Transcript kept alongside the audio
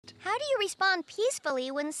How do you respond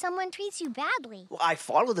peacefully when someone treats you badly? Well, I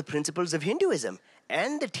follow the principles of Hinduism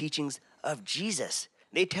and the teachings of Jesus.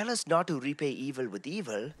 They tell us not to repay evil with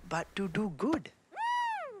evil, but to do good.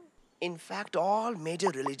 In fact, all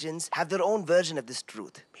major religions have their own version of this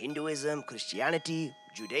truth. Hinduism, Christianity,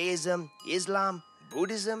 Judaism, Islam,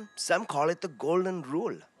 Buddhism, some call it the Golden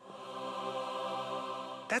Rule.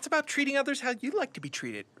 That's about treating others how you'd like to be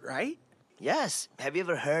treated, right? Yes, have you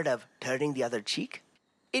ever heard of turning the other cheek?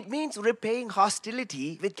 It means repaying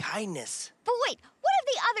hostility with kindness. But wait, what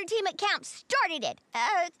if the other team at camp started it?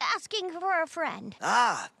 Asking for a friend.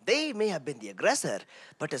 They may have been the aggressor,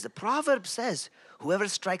 but as the proverb says, whoever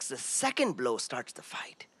strikes the second blow starts the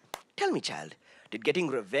fight. Tell me, child, did getting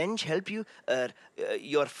revenge help you,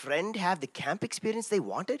 your friend have the camp experience they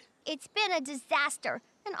wanted? It's been a disaster,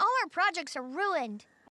 and all our projects are ruined.